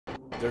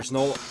there's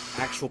no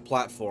actual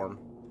platform.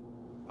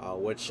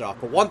 Which,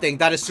 for one thing,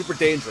 that is super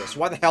dangerous.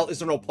 Why the hell is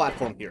there no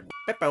platform here?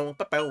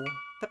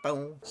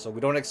 So we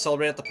don't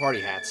accelerate at the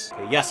party hats.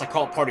 Okay, yes, I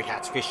call it party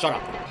hats. Okay, shut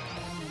up.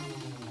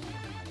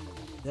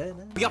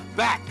 We are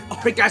back!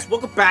 Alright guys,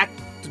 welcome back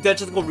to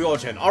Densha De Go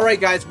Ryojou Hen. Alright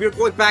guys, we are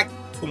going back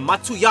to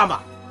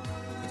Matsuyama.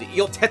 The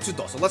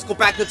Iotetsudo. So let's go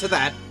back into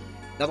that.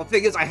 Now the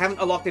thing is, I haven't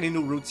unlocked any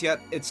new routes yet.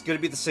 It's gonna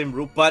be the same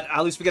route, but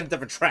at least we get a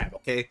different track,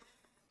 okay?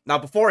 Now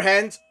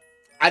beforehand,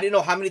 I didn't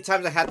know how many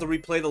times I had to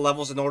replay the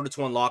levels in order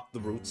to unlock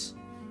the routes.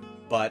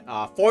 But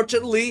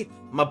fortunately,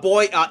 my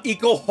boy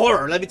Eco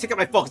Horror, let me take out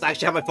my phone because I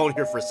actually have my phone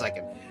here for a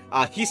second.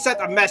 He sent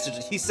a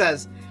message. He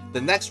says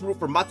the next route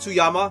for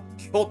Matsuyama,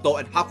 Kyoto,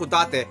 and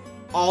Hakodate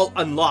all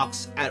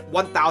unlocks at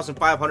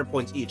 1,500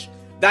 points each.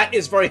 That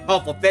is very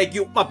helpful. Thank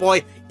you, my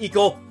boy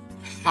Eco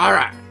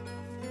Horror.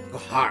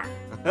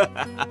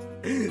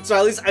 So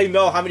at least I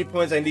know how many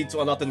points I need to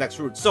unlock the next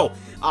route. So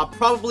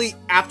probably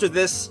after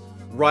this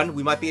run,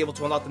 we might be able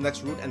to unlock the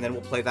next route, and then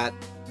we'll play that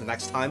the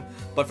next time.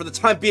 But for the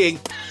time being,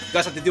 you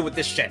guys have to deal with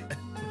this shit.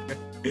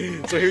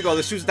 So here we go.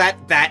 Let's choose that,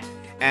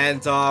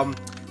 and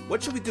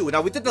what should we do?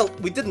 Now we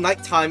did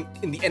nighttime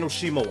in the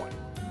Enoshima one.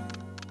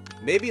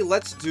 Maybe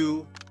let's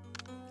do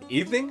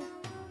evening.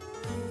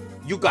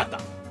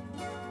 Yukata.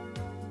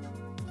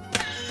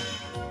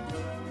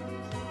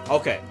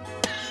 Okay,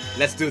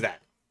 let's do that.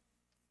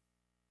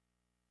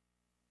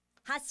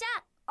 Hasha,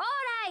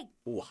 alright.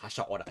 Ooh,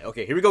 hasha, alright.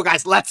 Okay, here we go,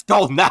 guys. Let's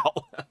go now.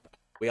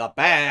 We are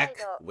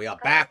back. We are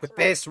back with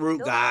this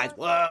route, guys.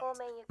 What?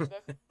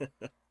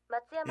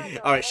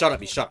 Alright, shut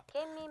up, shut up.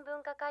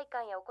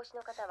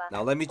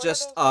 Now let me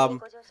just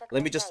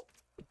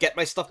get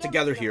my stuff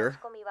together here.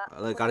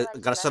 I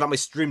gotta set up my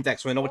stream deck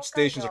so I know which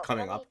stations are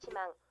coming up.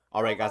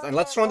 Alright, guys, and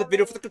let's throw on the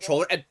video for the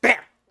controller, and BAM!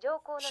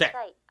 Check.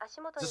 Is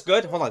this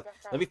good? Hold on.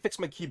 Let me fix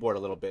my keyboard a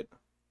little bit.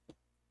 Is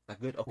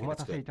that good? Okay,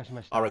 that's good.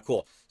 Alright,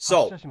 cool.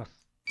 So,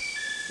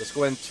 let's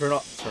go ahead and turn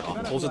off,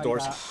 close the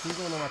doors.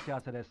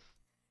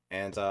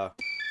 And,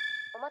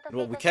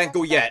 well, we can't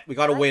go yet. We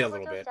gotta wait a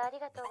little bit.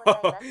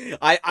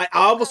 I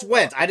almost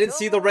went. I didn't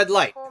see the red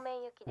light.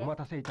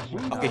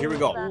 Okay, here we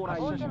go.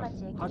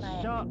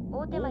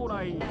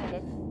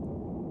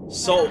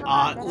 So,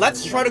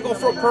 let's try to go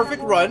for a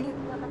perfect run.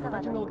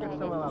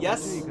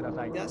 Yes?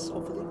 Yes,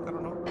 hopefully. I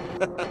don't know.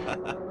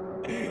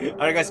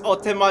 Alright, guys.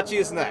 Ootemachi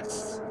is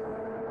next.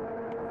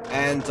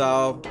 And,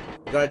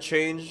 we gotta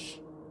change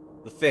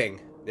the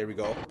thing. There we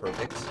go.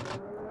 Perfect.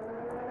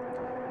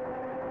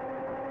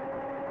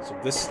 So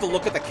this is the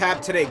look at the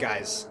cab today,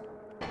 guys.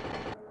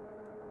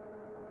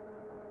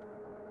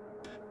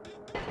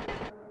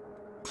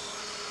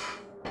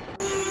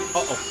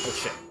 Oh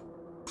shit.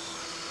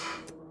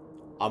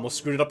 Almost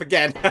screwed it up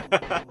again.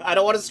 I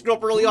don't want to screw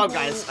up early on,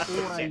 guys.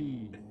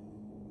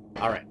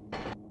 Alright.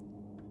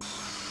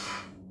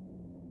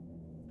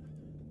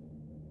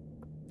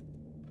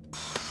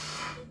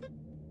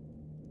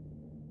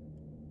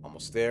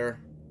 Almost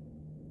there.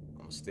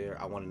 Almost there.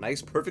 I want a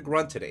nice perfect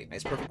run today.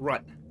 Nice perfect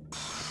run.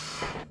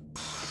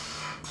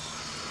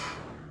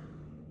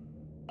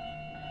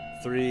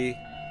 3,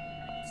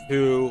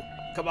 2,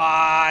 come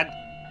on!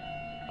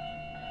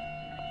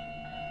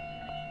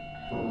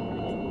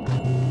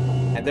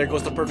 And there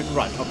goes the perfect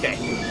run. Okay.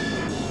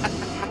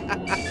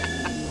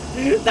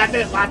 That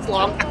didn't last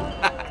long.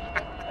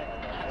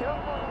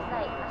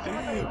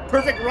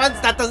 Perfect runs?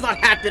 That does not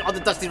happen on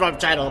the Dusty Run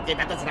channel. Okay,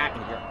 that doesn't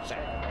happen here. Shit.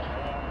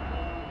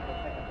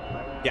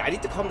 Yeah, I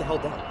need to calm the hell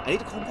down. I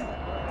need to calm down.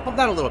 Calm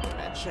down a little bit,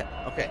 man. Shit.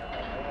 Okay.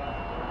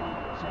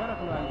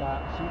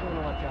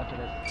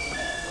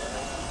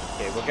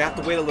 Okay, we're gonna have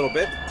to wait a little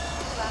bit.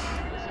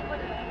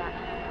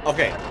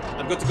 Okay,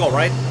 I'm good to go,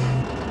 right?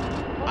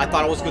 I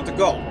thought I was good to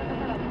go.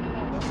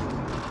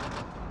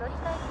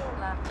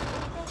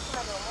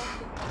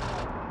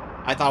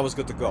 I thought I was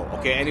good to go.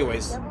 Okay,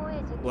 anyways.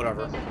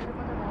 Whatever.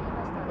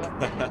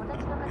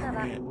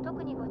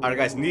 Alright,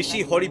 guys,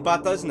 Nishi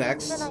Horibata is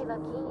next.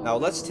 Now,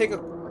 let's take a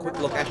quick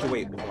look. Actually,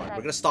 wait, hold on.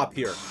 We're gonna stop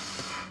here.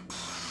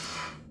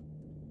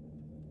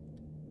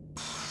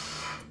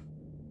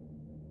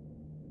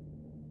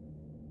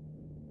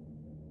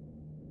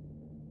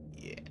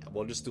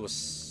 We'll just do a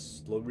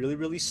slow,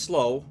 really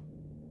slow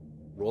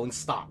rolling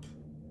stop.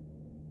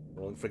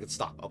 Rolling friggin'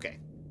 stop. Okay.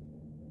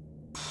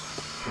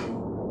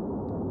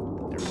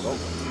 There we go.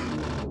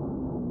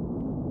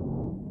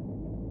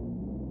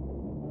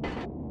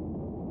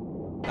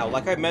 Now,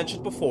 like I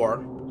mentioned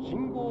before,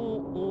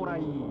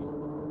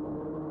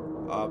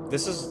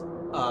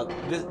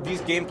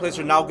 these gameplays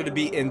are now going to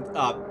be in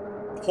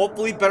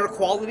hopefully better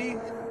quality.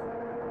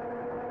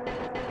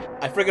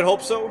 I friggin'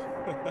 hope so.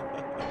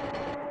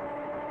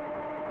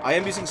 I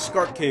am using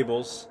SCART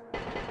cables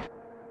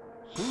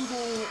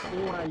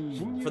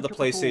for the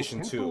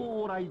PlayStation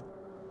 2.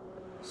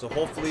 So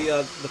hopefully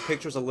the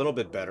picture's a little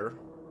bit better.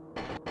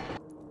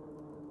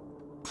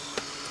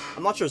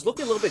 I'm not sure, it's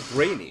looking a little bit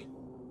grainy.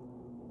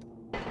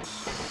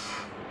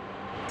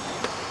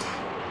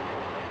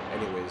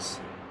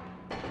 Anyways,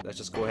 let's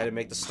just go ahead and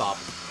make the stop.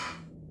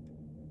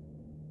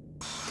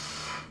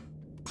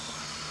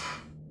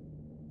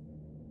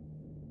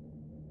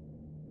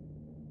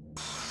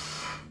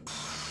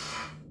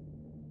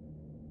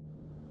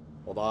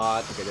 Hold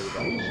on. Okay, there we go.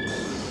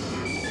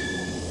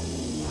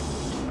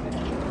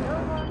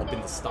 Open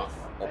the stuff.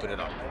 Open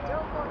it up.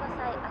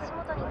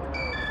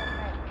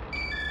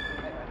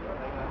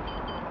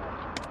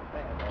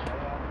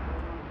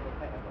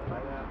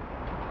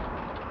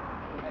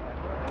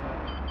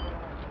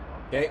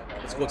 Okay,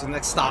 let's go to the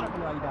next stop.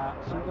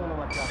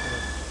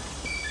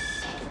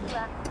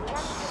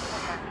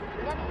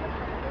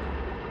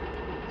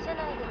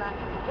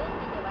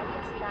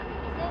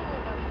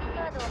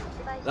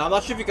 Now, I'm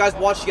not sure if you guys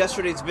watched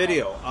yesterday's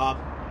video.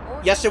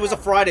 Yesterday was a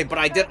Friday, but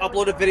I did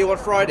upload a video on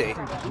Friday.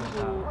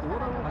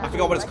 I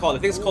forgot what it's called. I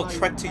think it's called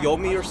Trek to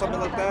Yomi or something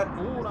like that.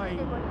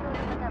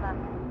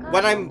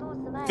 When I'm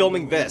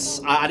filming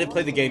this, I didn't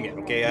play the game yet,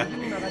 okay?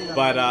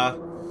 But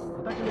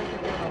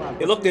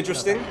it looked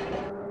interesting,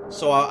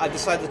 so I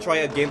decided to try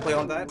a gameplay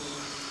on that.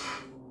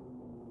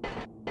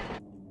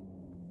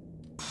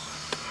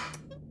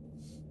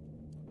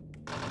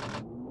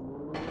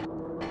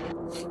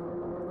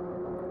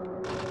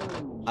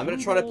 I'm gonna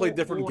try to play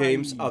different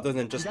games other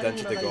than just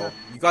Densha De Go.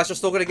 You guys are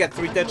still gonna get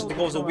 3 Densha De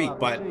Go's a week,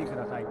 but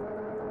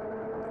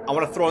I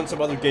want to throw in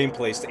some other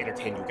gameplays to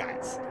entertain you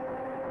guys.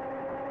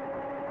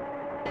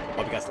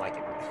 Hope you guys like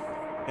it.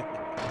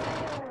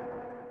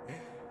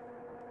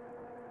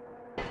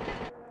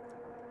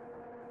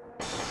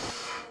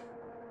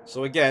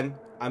 So again,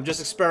 I'm just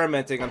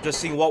experimenting. I'm just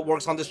seeing what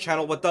works on this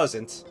channel, what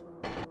doesn't.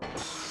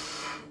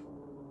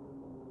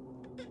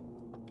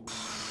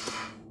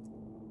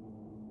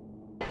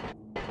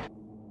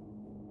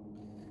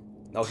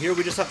 Now here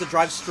we just have to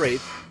drive straight.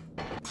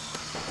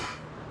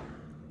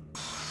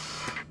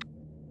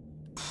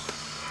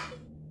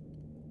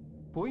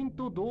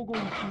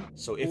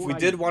 So if we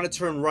did want to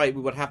turn right,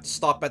 we would have to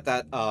stop at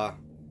that,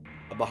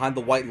 behind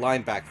the white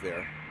line back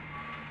there.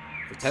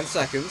 For 10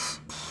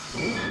 seconds.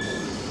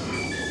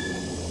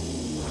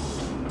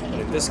 But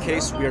in this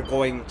case, we are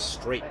going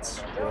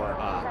straight, or,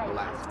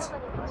 left.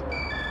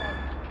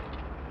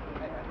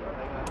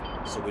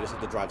 So we just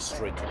have to drive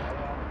straight to that.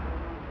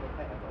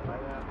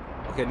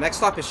 Okay, next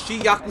stop is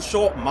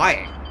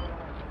Shiyakushoumae.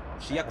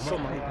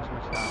 Shiyakushoumae.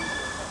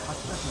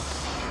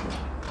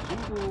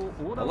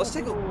 Now let's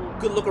take a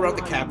good look around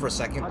the cab for a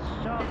second.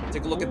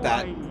 Take a look at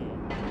that.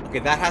 Okay,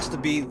 that has to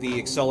be the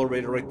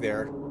accelerator right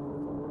there.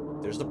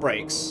 There's the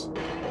brakes.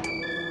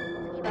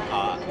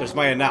 There's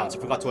my announce. I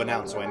forgot to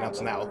announce, so I announce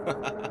now.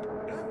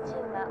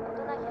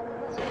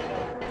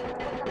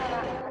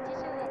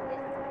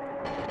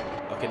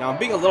 Okay, now I'm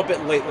being a little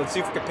bit late. Let's see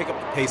if we can pick up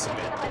the pace a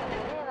bit.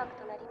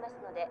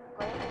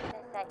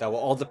 That will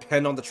all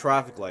depend on the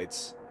traffic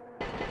lights.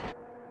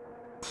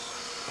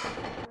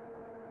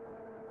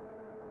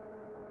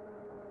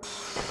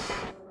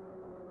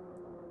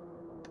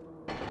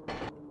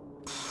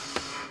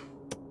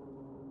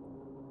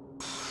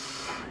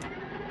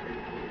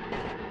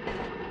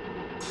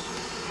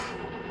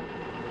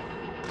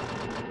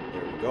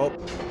 There we go.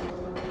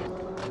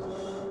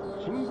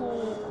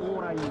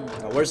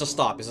 Now where's the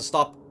stop? Is the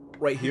stop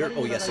right here?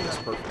 Oh yes, it is.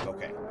 Perfect.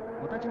 Okay.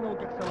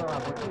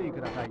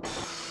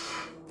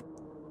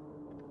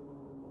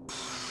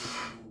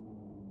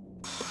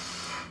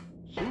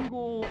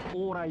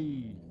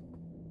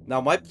 Now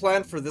my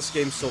plan for this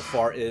game so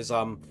far is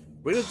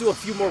we're gonna do a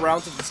few more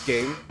rounds of this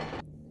game,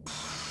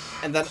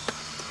 and then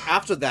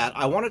after that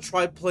I want to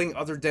try playing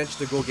other Densha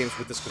De Go games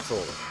with this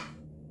controller.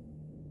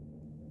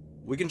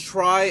 We can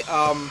try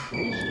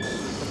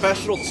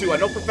Professional 2. I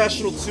know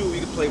Professional 2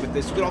 you can play with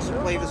this. You can also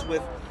play this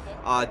with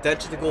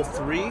Densha De Go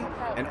 3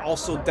 and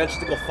also Densha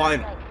De Go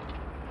Final.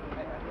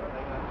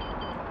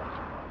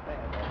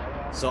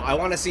 So I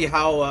want to see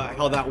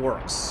how that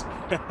works.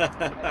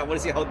 I want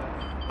to see how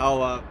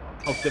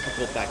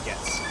difficult that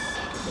gets.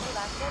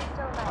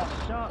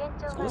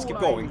 So let's keep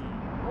going.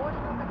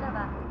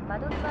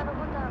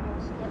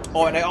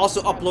 Oh, and I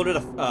also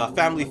uploaded a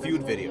Family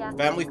Feud video.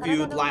 Family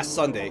Feud last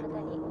Sunday.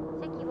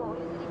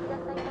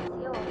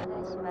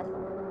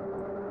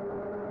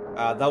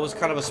 That was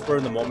kind of a spur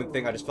in the moment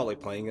thing. I just felt like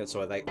playing it,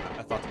 so I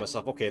thought to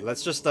myself, okay,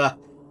 let's just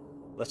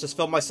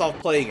film myself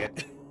playing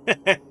it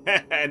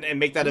and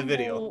make that a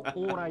video.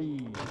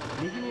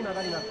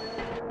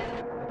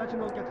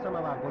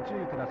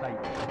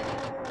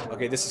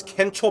 Okay, this is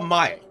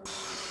Kenchoumae.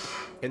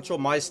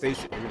 Kenchoumae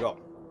station. Here we go.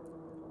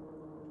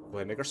 Go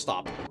ahead, make her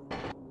stop.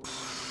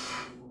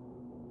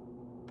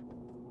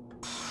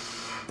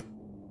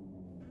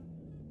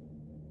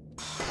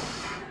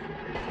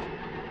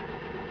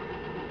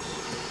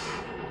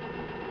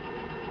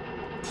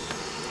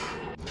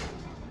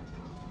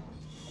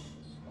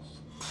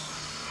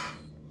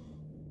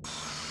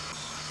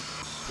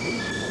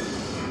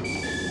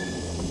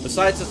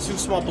 Besides the 2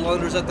 small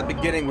blunders at the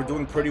beginning, we're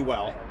doing pretty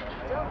well.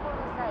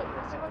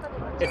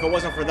 If it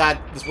wasn't for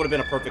that, this would have been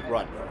a perfect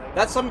run.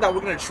 That's something that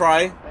we're going to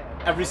try.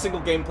 Every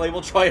single gameplay,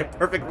 we'll try a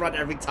perfect run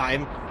every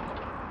time.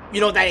 You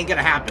know that ain't going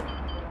to happen.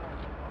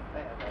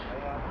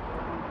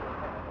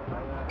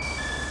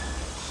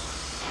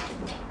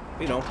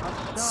 You know,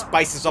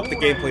 spices up the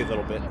gameplay a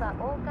little bit.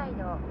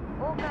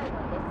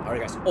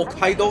 Alright guys,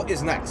 Ookaidou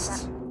is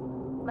next.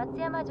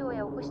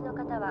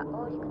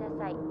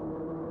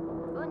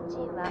 運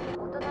賃は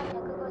大人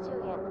150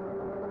円、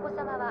お子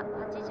様は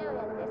80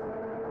円です。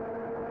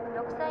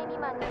6歳未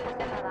満のお子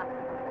様は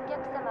お客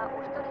様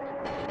お一人に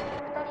つき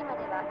2人ま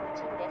では無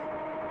賃です。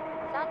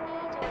3人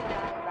以上の場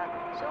合は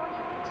少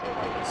人数を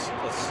利用して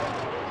ご利用くださ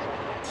い。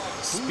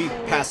 Speed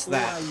past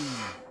that.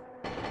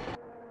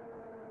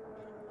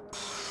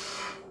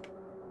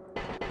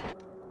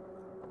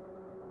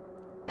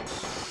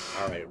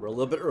 Alright, we're a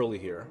little bit early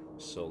here,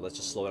 so let's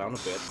just slow down a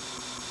bit.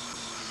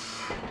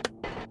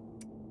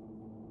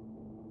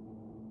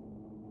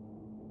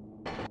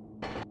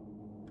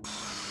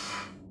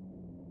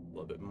 A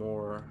little bit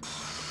more.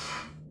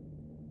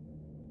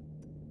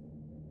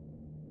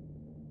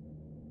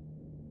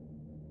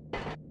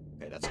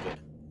 Okay, that's good.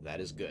 That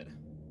is good.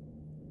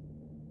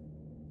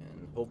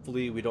 And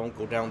hopefully we don't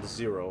go down to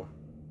 0 by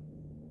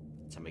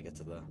the time I get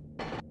to the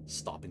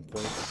stopping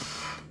point.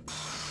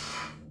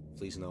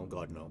 Please no,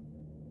 God no.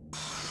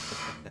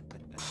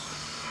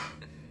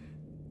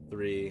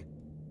 3,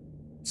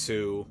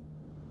 2.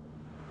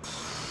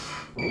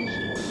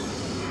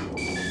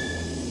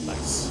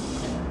 Nice.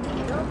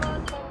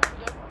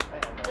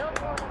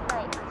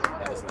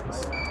 That is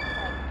nice.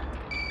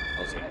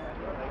 Okay.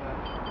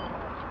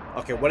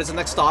 Okay, what is the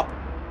next stop?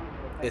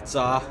 It's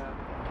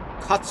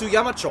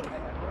Katsuyamachou.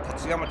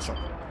 Katsuyamachou.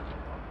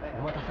 Here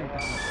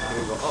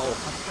we go. Uh-oh.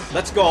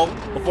 Let's go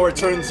before it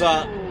turns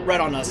red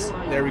on us.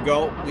 There we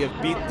go. We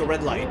have beat the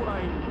red light.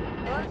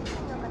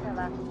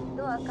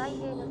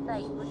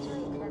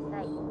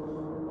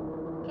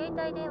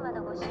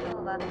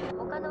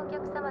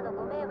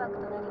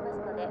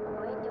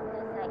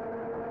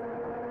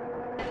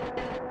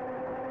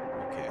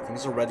 Okay, I think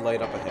there's a red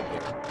light up ahead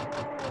there.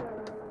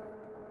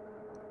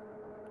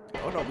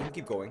 Oh no, we can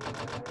keep going.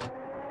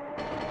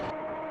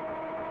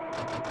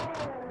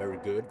 Very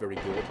good, very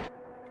good.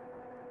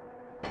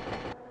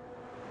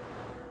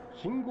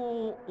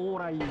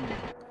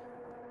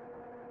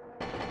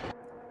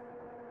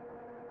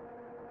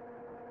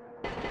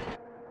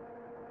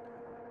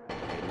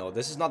 Okay, no,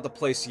 this is not the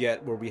place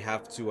yet where we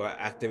have to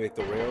activate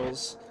the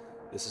rails.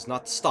 This is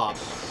not stop.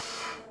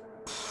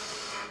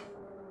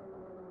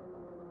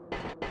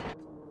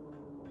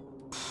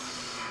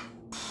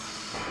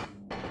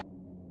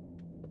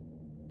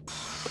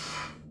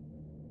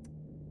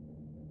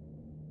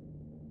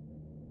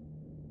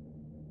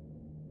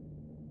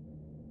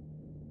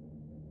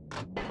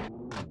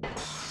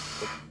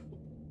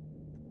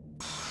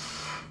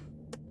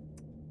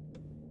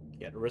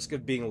 Yeah, the risk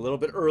of being a little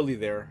bit early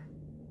there.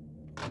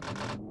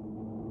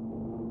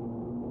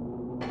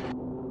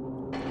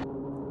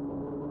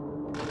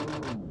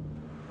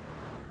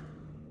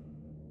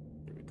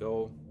 Here we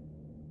go.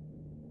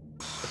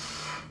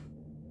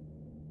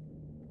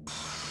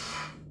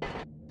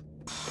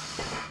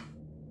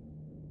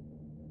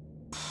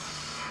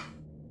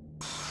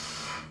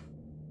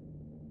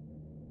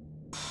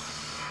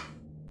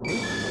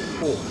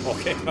 Oh,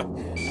 okay.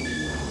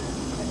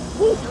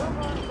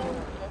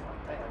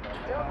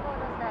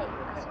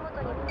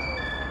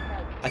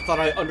 I thought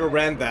I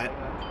underran that.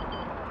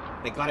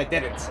 Thank God I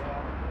didn't.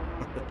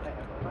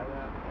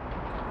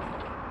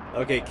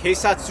 Okay,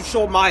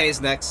 Keisatsushoumae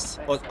is next.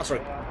 Oh,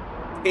 sorry.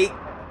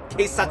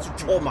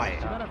 Keisatsushoumae.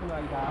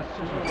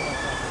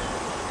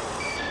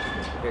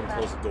 Okay,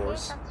 close the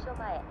doors.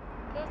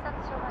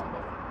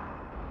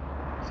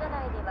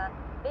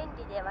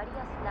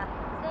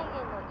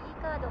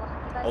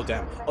 Oh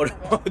damn. Oh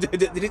no.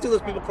 Did he do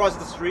those people crossing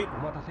the street?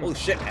 Holy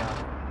shit, man.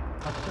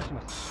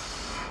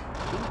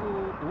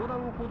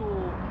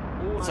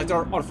 It's like they're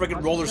on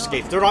freaking roller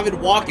skates. They're not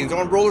even walking, they're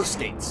on roller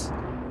skates.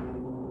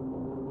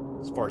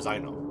 As far as I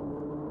know.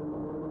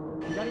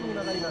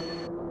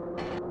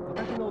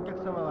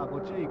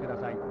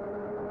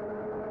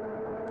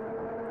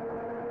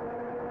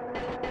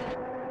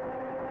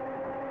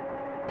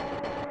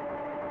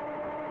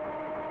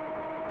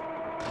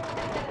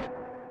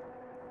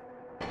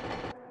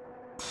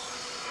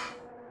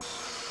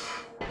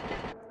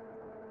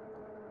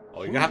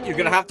 Oh, you're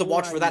gonna have to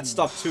watch for that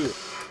stuff too.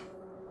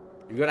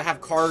 You're gonna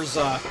have cars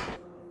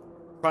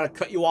trying to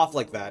cut you off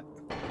like that.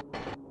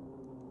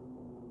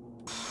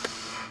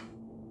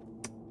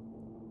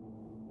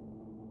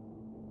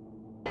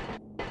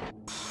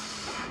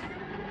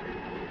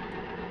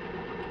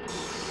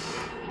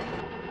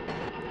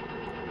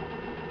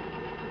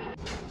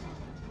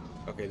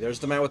 Okay, there's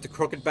the man with the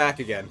crooked back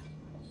again.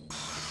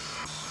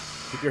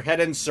 Keep your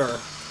head in, sir.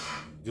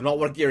 You do not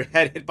want to get your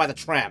head hit by the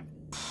tram.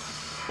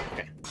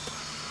 Okay.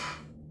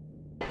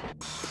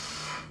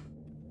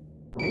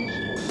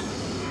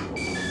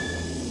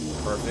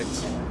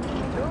 Perfect.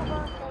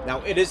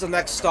 Now it is the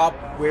next stop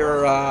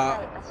where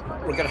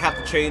we're gonna have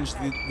to change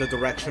the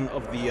direction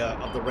of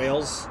the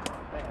rails.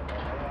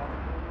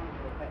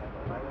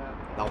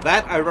 Now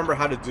that I remember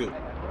how to do.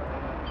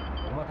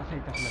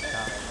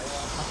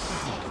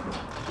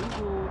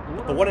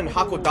 The one in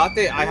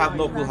Hakodate, I have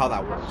no clue how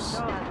that works.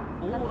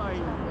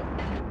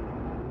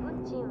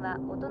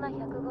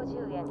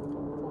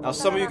 Now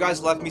some of you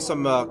guys left me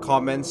some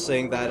comments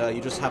saying that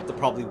you just have to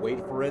probably wait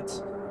for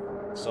it.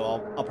 So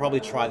I'll probably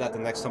try that the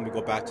next time we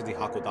go back to the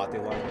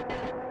Hakodate line.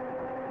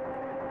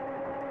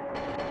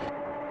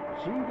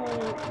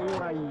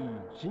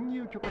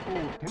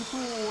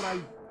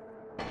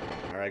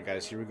 Alright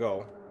guys, here we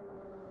go.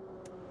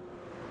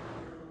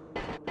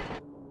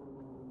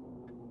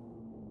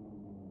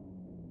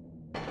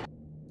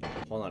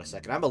 Hold on a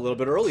second. I'm a little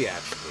bit early,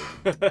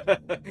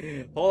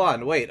 actually. Hold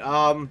on, wait.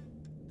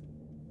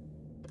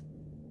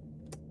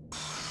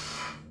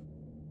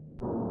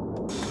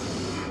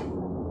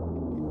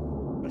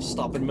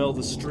 Stop in the middle of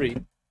the street.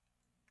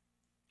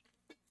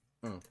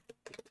 Get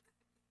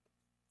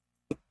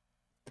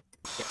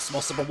a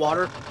small sip of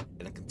water,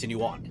 and then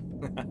continue on.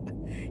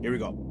 Here we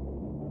go.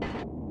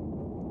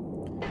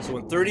 So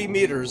in 30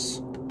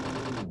 meters,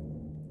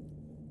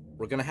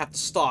 we're gonna have to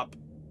stop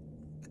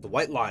at the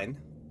white line.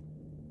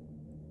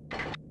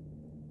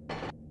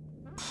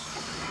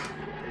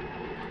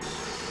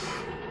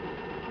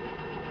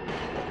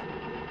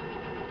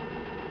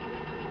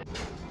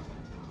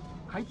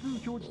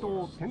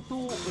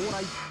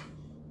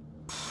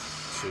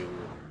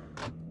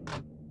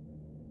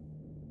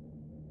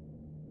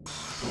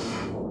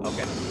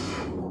 Okay.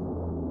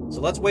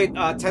 So let's wait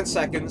 10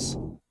 seconds.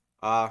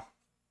 At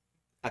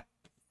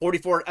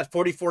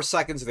 44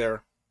 seconds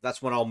there,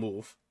 that's when I'll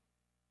move.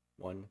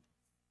 1,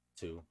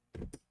 2,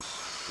 3,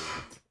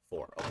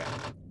 4. Okay.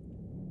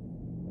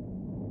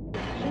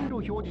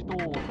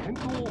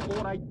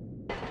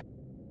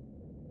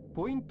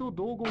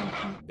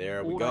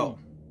 There we go.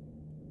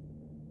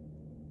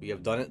 We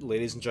have done it,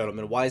 ladies and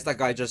gentlemen. Why is that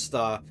guy just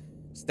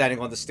standing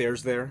on the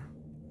stairs there?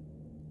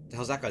 What the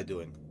hell's that guy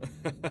doing?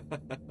 What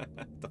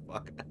the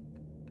fuck?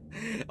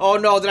 Oh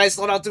no, did I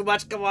slow down too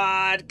much? Come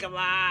on, come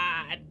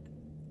on.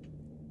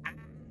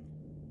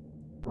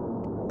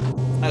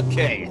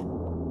 Okay.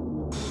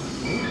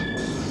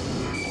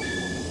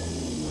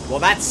 Well,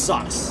 that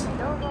sucks.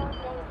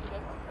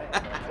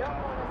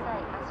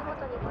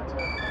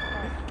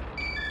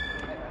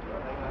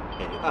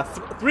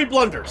 Okay, 3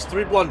 blunders.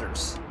 3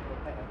 blunders.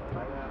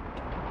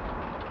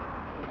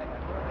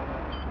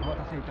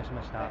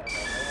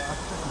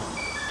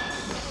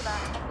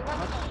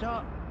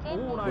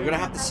 We're gonna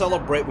have to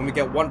celebrate when we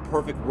get 1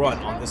 perfect run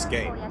on this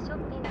game.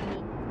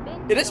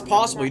 It is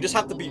possible. You just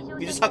have to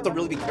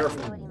really be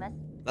careful.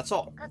 That's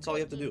all. That's all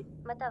you have to do.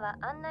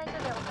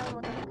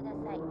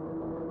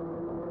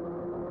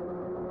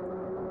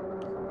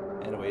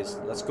 Anyways,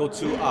 let's go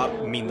to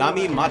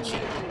Minamimachi.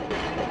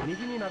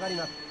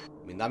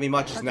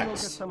 Minamimachi's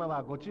next.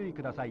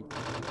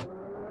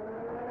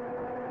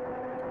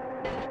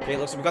 Okay,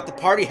 looks like we got the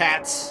party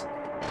hats.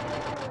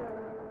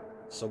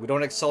 So we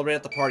don't accelerate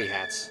at the party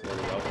hats. There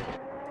we go.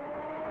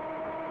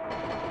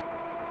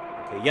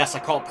 Okay, yes, I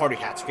call it party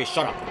hats. Okay,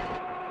 shut up.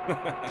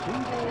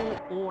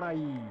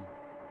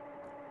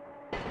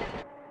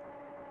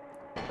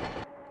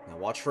 Now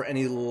watch for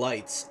any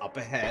lights up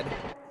ahead.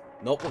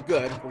 Nope, we're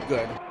good. We're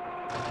good.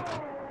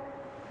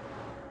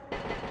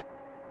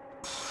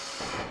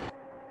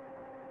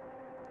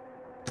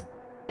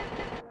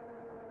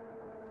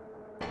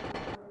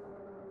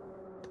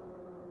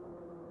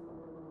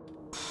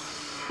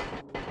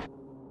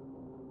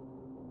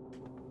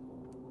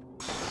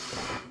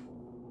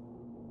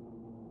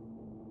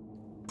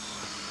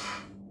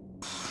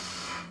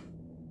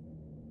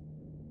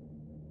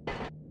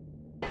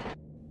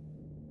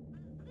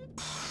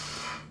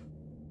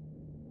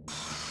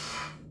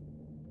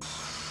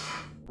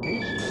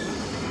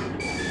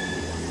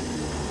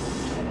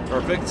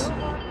 Perfect.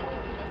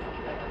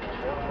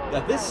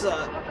 Yeah,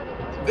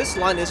 this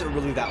line isn't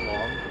really that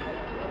long,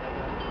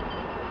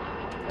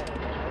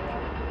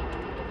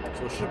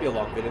 so it should be a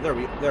long video.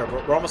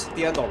 We're almost at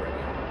the end already.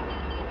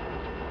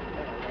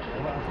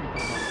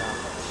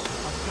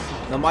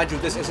 Now, mind you,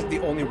 this isn't the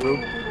only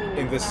route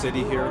in this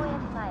city here.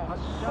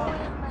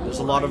 There's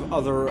a lot of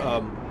other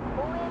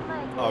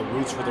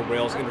routes where the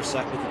rails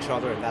intersect with each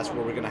other, and that's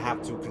where we're gonna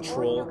have to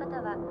control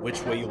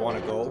which way you want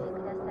to go.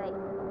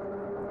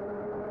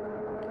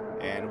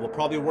 And we'll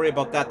probably worry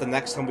about that the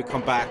next time we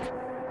come back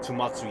to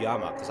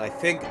Matsuyama, because I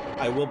think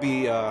I will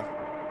be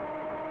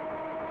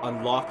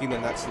unlocking the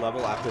next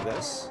level after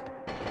this.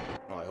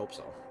 Oh, I hope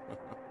so.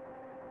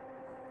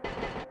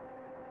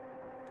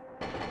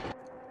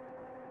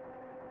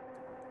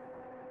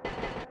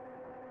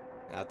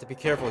 I have to be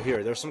careful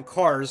here. There's some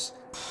cars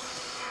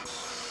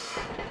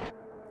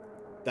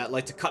that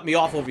like to cut me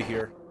off over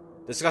here.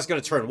 This guy's gonna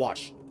turn,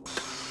 watch.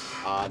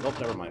 Nope,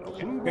 never mind.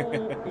 Okay.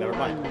 Never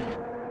mind.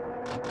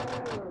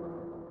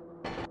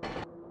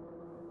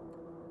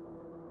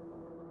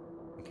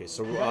 Okay,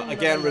 so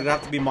again, we're gonna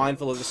have to be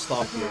mindful of the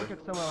stop here.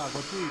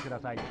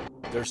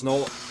 There's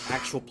no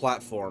actual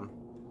platform,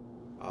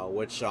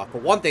 which, for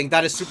one thing,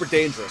 that is super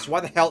dangerous. Why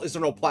the hell is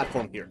there no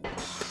platform here?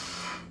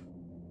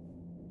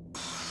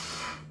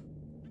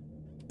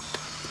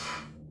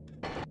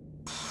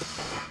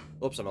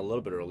 Oops, I'm a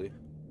little bit early.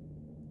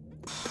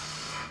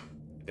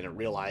 Didn't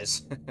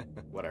realize.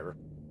 Whatever.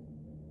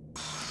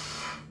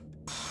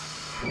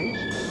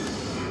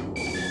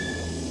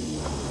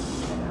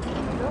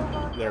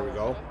 There we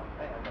go.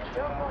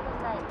 乗降の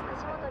際、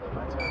足元に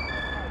ご注意くだ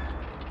さい。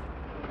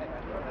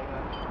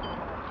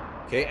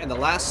 Okay, and the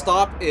last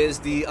stop is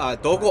the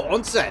Dogo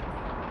Onsen.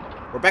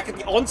 We're back at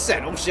the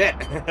onsen. Oh shit.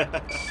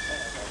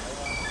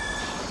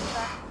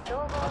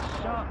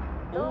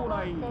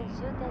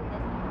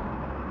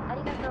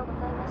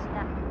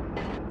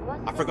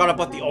 I forgot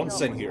about the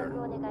onsen here.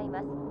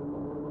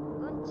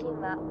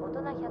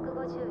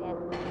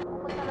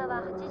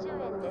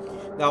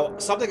 Now,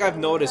 something I've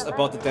noticed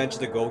about the Densha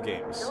De Go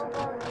games.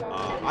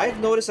 I've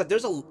noticed that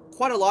there's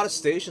quite a lot of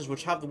stations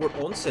which have the word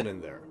onsen in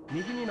there.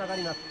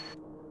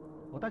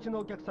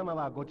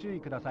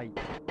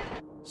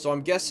 So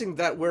I'm guessing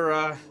that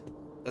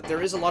that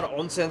there is a lot of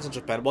onsens in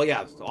Japan. Well,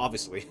 yeah,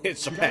 obviously,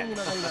 it's Japan.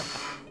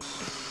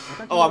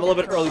 Oh, I'm a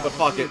little bit early, but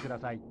fuck it.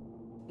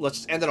 Let's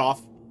just end it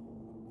off.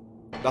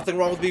 Nothing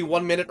wrong with being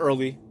 1 minute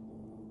early.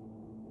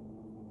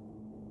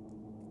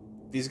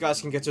 These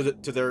guys can get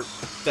to their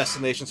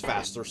destinations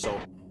faster, so...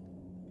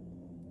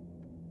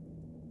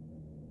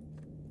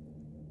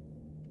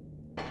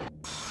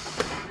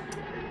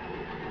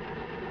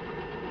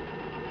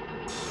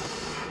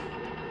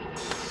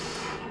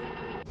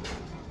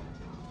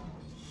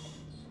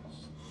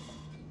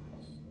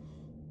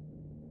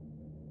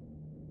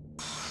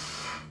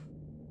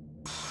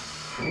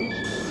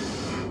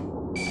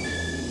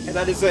 And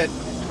that is it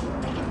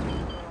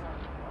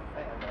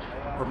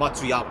for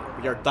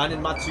Matsuyama. We are done in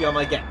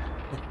Matsuyama again.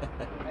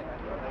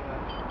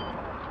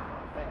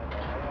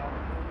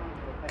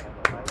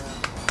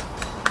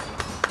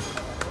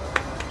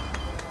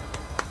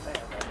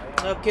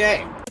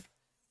 Okay,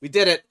 we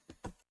did it.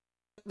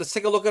 Let's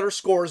take a look at our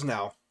scores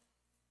now.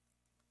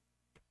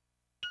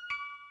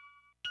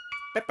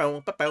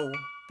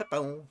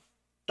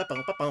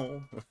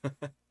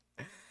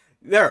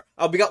 There,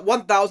 we got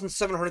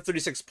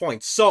 1,736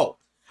 points. So,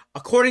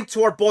 according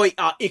to our boy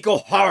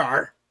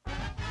Ikohara.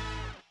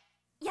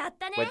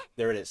 Wait,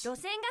 there it is.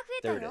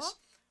 There it is.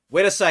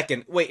 Wait a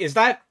second. Wait, is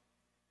that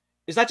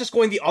just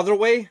going the other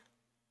way?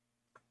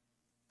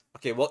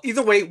 Okay, well,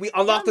 either way, we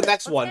unlocked the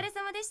next one.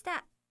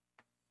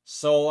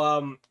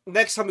 So,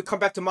 next time we come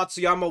back to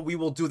Matsuyama, we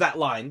will do that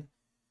line.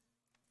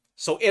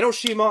 So,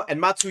 Enoshima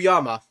and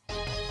Matsuyama.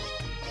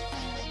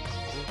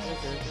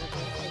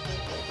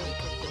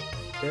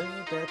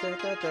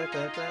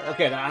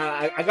 Okay,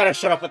 I gotta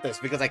shut up with this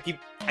because I keep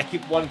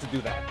wanting to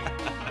do that.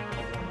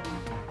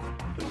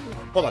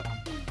 Hold on.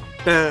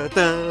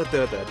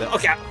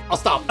 Okay, I'll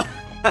stop.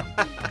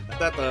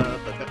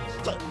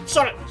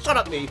 Shut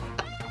up, me.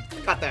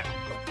 Got that.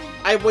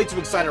 I am way too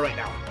excited right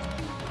now.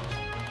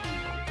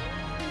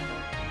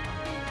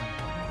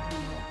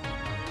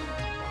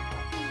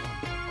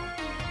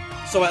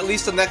 So at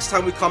least the next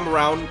time we come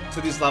around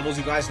to these levels,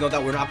 you guys know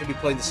that we're not going to be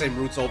playing the same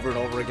routes over and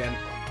over again.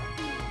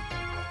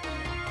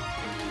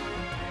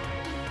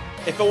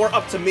 If it were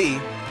up to me,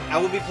 I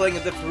would be playing a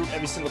different route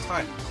every single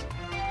time.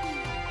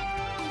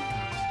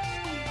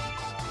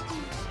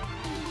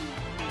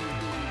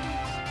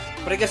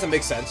 But I guess it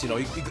makes sense, you know,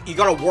 you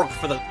gotta work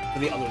for the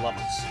other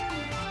levels.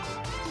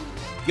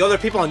 The other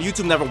people on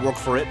YouTube never work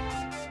for it.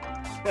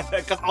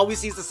 Because all we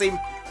see is the same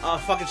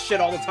fucking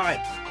shit all the time.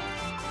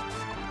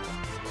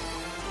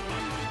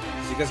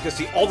 So you guys can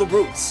see all the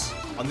routes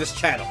on this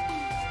channel.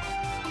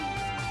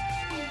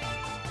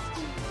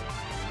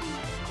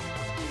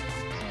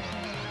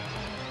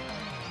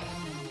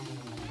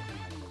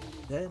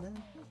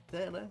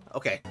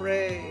 Okay.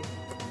 Hooray.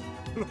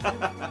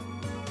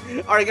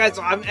 Alright guys,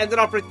 so I'm ending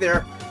up right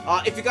there.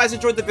 If you guys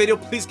enjoyed the video,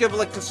 please give it a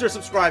like, consider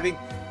subscribing.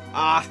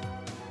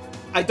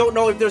 I don't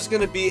know if there's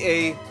gonna be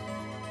a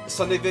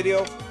Sunday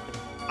video.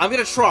 I'm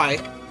gonna try.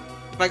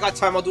 If I got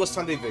time, I'll do a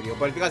Sunday video.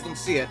 But if you guys don't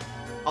see it,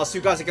 I'll see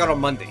you guys again on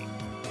Monday.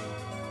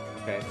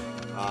 Okay.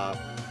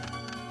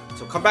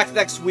 So come back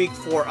next week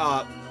for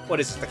what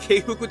is it? The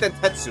Keifuku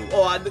Dentetsu.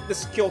 Oh,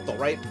 this is Kyoto,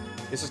 right?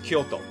 This is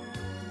Kyoto.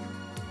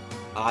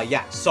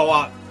 Yeah.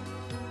 So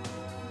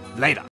later.